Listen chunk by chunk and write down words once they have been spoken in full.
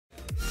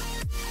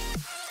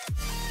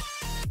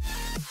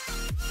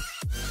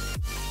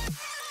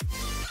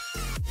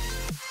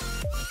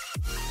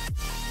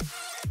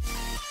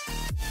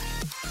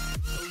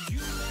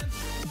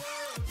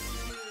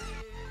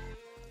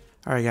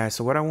Alright guys,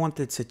 so what I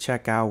wanted to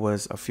check out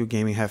was a few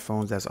gaming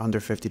headphones that's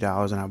under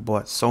 $50, and I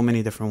bought so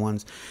many different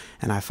ones,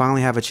 and I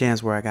finally have a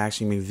chance where I can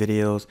actually make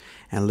videos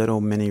and little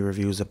mini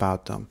reviews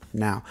about them.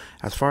 Now,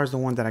 as far as the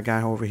one that I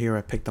got over here,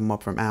 I picked them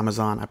up from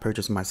Amazon. I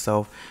purchased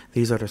myself.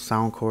 These are the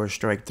Soundcore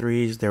Strike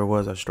 3s. There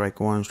was a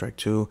Strike 1, Strike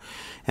 2,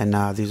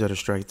 and these are the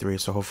Strike 3s,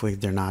 so hopefully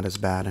they're not as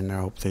bad, and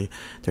hopefully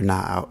they're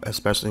not out,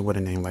 especially with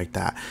a name like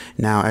that.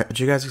 Now, as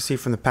you guys can see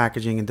from the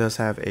packaging, it does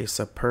have a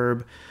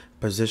superb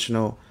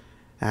positional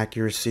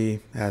accuracy,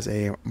 has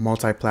a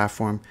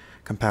multi-platform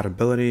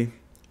compatibility,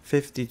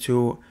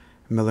 52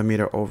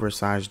 millimeter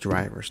oversized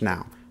drivers.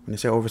 Now, when they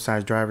say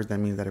oversized drivers, that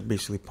means that it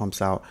basically pumps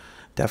out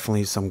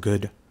definitely some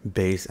good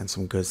bass and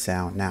some good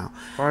sound. Now,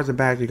 as far as the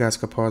back, you guys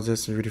can pause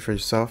this and read it for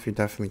yourself. You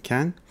definitely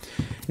can.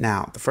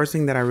 Now, the first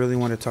thing that I really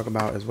want to talk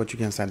about is what you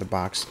get inside the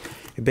box.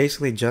 You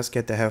basically just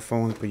get the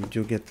headphones, but you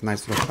do get the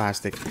nice little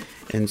plastic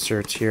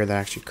inserts here that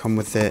actually come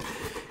with it.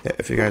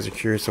 If you guys are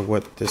curious of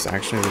what this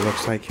actually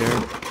looks like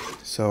here.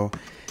 So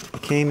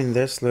it came in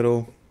this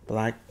little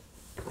black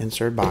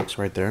insert box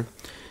right there,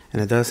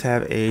 and it does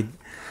have a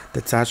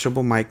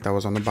detachable mic that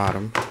was on the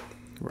bottom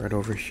right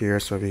over here.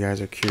 So if you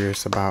guys are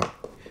curious about,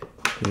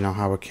 you know,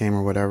 how it came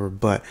or whatever,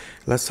 but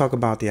let's talk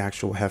about the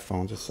actual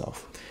headphones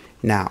itself.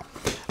 Now,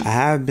 I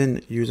have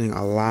been using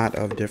a lot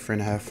of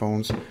different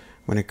headphones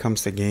when it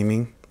comes to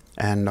gaming,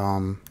 and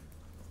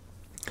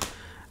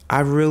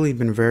I've really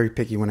been very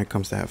picky when it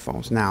comes to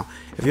headphones. Now,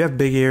 if you have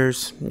big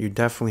ears, you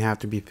definitely have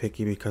to be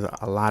picky because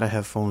a lot of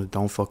headphones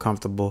don't feel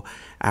comfortable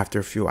after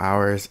a few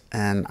hours.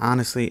 And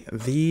honestly,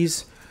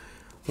 these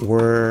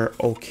were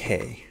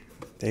okay.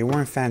 They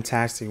weren't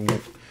fantastic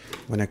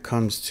when it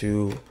comes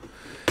to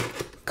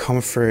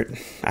comfort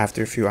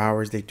after a few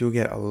hours. They do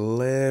get a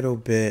little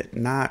bit,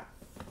 not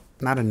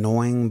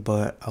annoying,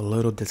 but a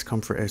little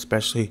discomfort,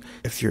 especially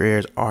if your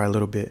ears are a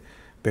little bit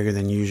bigger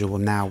than usual.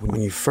 Now, when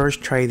you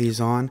first try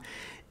these on,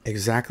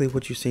 exactly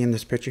what you see in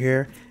this picture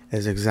here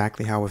is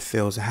exactly how it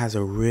feels. It has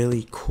a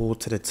really cool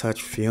to the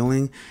touch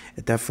feeling.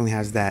 It definitely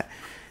has that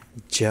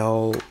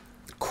gel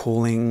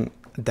cooling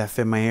that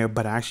fit my ear,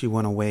 but it actually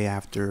went away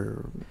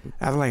after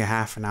like a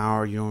half an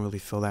hour. You don't really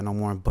feel that no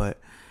more, but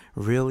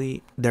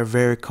really they're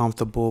very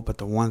comfortable. But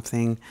the one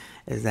thing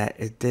is that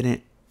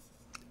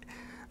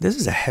this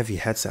is a heavy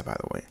headset, by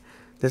the way.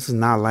 This is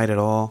not light at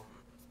all.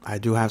 I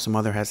do have some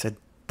other headset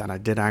that I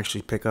did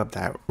actually pick up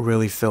that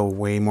really feel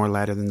way more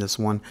lighter than this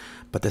one,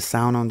 but the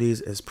sound on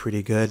these is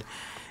pretty good.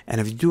 And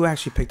if you do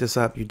actually pick this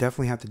up, you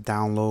definitely have to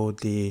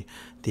download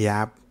the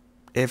app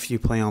if you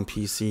play on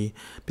PC,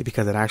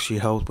 because it actually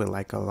helps with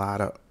like a lot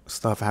of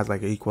stuff. It has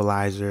like an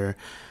equalizer,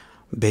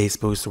 bass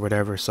boost, or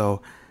whatever.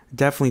 So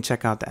definitely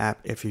check out the app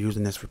if you're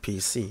using this for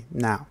PC.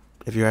 Now,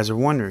 if you guys are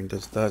wondering,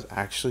 this does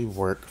actually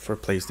work for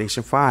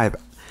PlayStation 5.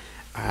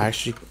 I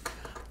actually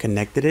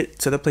connected it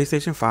to the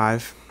PlayStation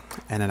 5,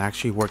 and it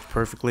actually worked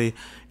perfectly.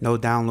 No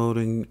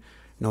downloading,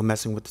 no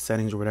messing with the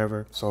settings or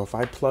whatever. So if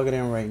I plug it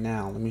in right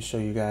now, let me show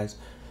you guys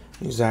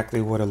exactly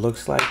what it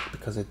looks like,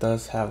 because it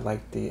does have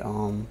like the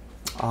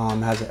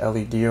has an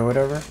LED or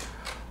whatever.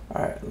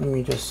 All right, let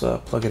me just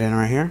plug it in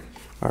right here.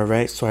 All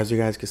right, so as you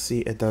guys can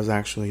see, it does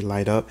actually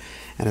light up,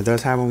 and it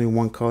does have only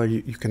one color.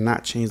 You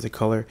cannot change the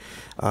color.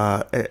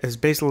 It's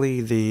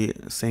basically the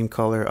same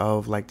color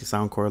of like the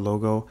Soundcore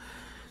logo,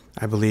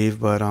 I believe,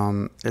 but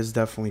it's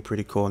definitely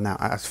pretty cool. Now,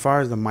 as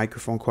far as the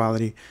microphone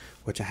quality,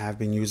 which I have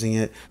been using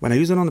it, when I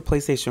use it on the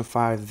PlayStation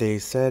 5, they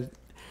said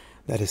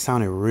that it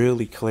sounded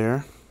really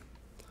clear,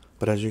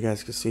 but as you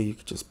guys can see, you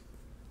could just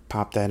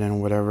pop that in or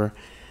whatever.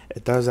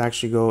 It does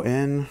actually go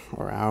in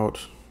or out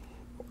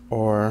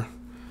or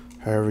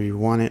however you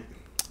want it,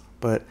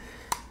 but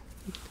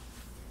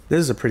this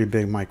is a pretty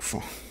big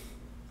microphone.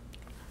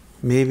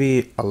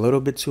 Maybe a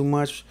little bit too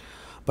much,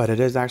 but it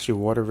is actually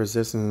water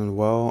resistant as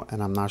well,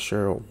 and I'm not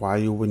sure why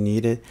you would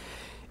need it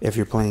if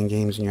you're playing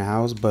games in your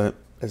house, but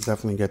it's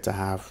definitely good to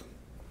have,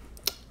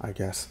 I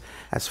guess.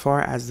 As far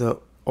as the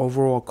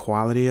overall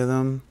quality of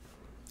them,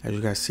 as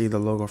you guys see the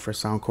logo for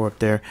Soundcore up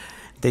there,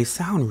 they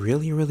sound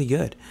really, really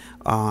good.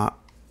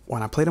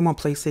 When I played them on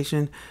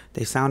PlayStation,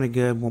 they sounded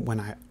good. When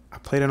I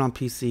played it on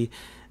PC,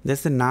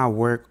 this did not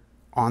work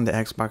on the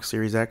Xbox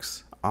Series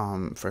X.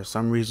 For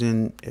some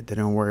reason, it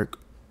didn't work.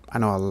 I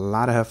know a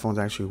lot of headphones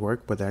actually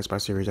work with the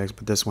Xbox Series X,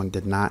 but this one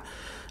did not.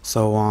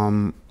 So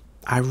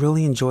I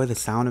really enjoy the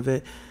sound of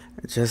it.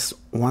 Just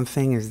one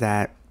thing is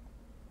that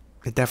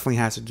it definitely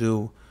has to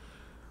do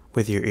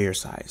with your ear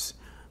size.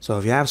 So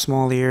if you have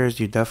small ears,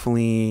 you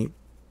definitely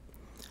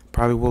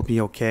probably will be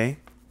okay.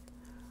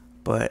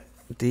 But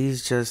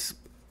these just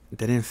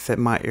didn't fit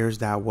my ears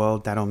that well.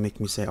 That'll make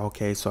me say,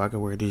 okay, so I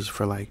could wear these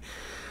for like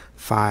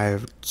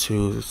 5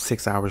 to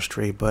 6 hours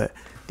straight. But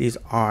these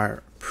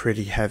are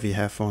pretty heavy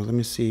headphones. Let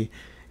me see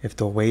if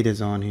the weight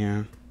is on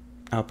here.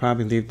 I'll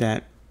probably leave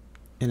that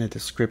in the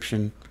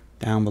description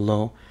down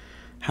below,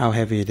 how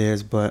heavy it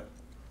is, but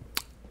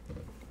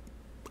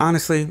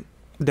honestly,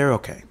 they're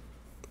okay.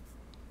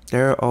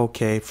 They're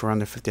okay for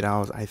under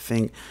 $50. I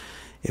think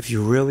if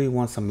you really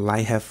want some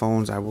light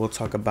headphones, I will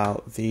talk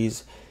about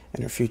these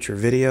in a future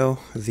video.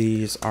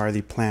 These are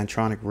the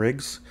Plantronic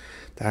rigs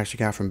that I actually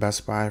got from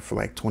Best Buy for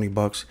like 20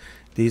 bucks.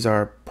 These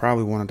are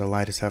probably one of the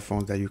lightest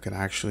headphones that you can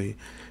actually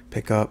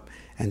pick up,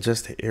 and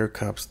just the ear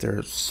cups,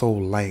 they're so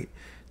light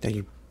that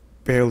you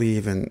barely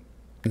even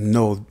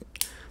know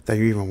that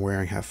you're even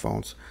wearing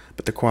headphones,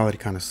 but the quality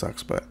kind of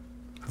sucks, but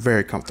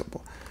very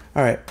comfortable.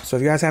 All right, so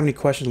if you guys have any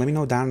questions, let me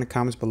know down in the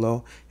comments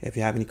below if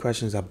you have any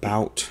questions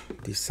about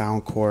the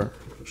Soundcore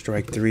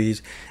Strike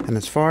 3s. And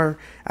as far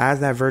as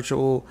that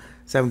virtual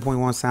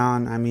 7.1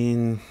 sound, I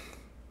mean,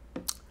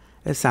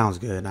 it sounds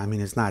good. I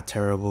mean, it's not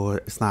terrible,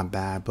 it's not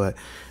bad, but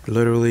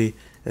literally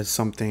it's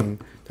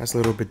something that's a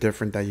little bit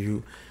different that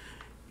you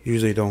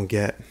usually don't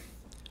get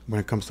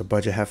when it comes to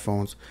budget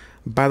headphones.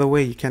 By the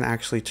way, you can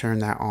actually turn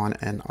that on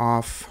and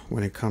off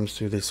when it comes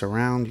to the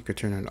surround. You could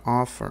turn it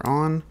off or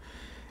on,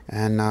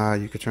 and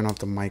you could turn off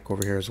the mic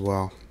over here as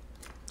well,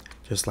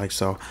 just like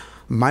so.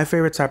 My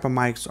favorite type of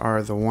mics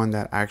are the one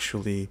that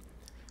actually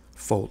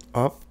fold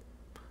up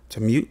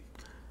to mute,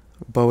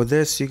 but with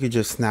this you could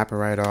just snap it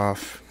right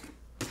off.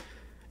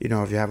 You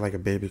know, if you have like a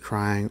baby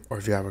crying, or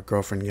if you have a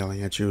girlfriend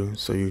yelling at you,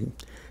 so you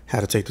had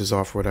to take this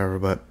off or whatever.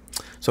 But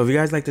so if you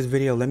guys like this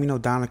video, let me know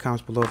down in the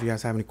comments below. If you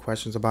guys have any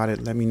questions about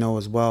it, let me know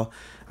as well.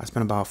 I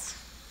spent about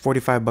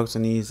 45 bucks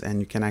on these,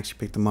 and you can actually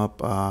pick them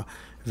up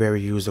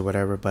very used or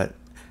whatever, but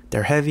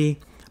they're heavy,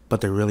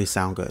 but they really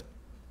sound good.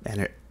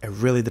 And it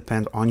really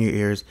depends on your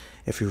ears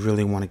if you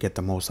really want to get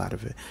the most out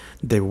of it.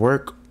 They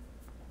work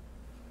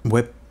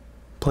with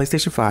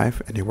PlayStation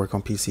 5 and they work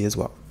on PC as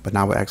well, but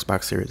not with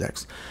Xbox Series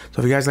X.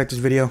 So if you guys like this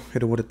video,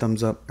 hit it with a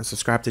thumbs up and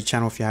subscribe to the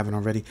channel if you haven't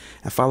already,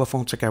 and follow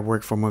Phone Tech at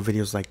Work for more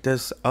videos like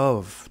this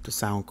of the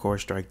Soundcore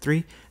Strike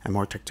 3 and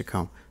more tech to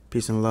come.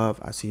 Peace and love.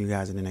 I'll see you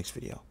guys in the next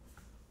video.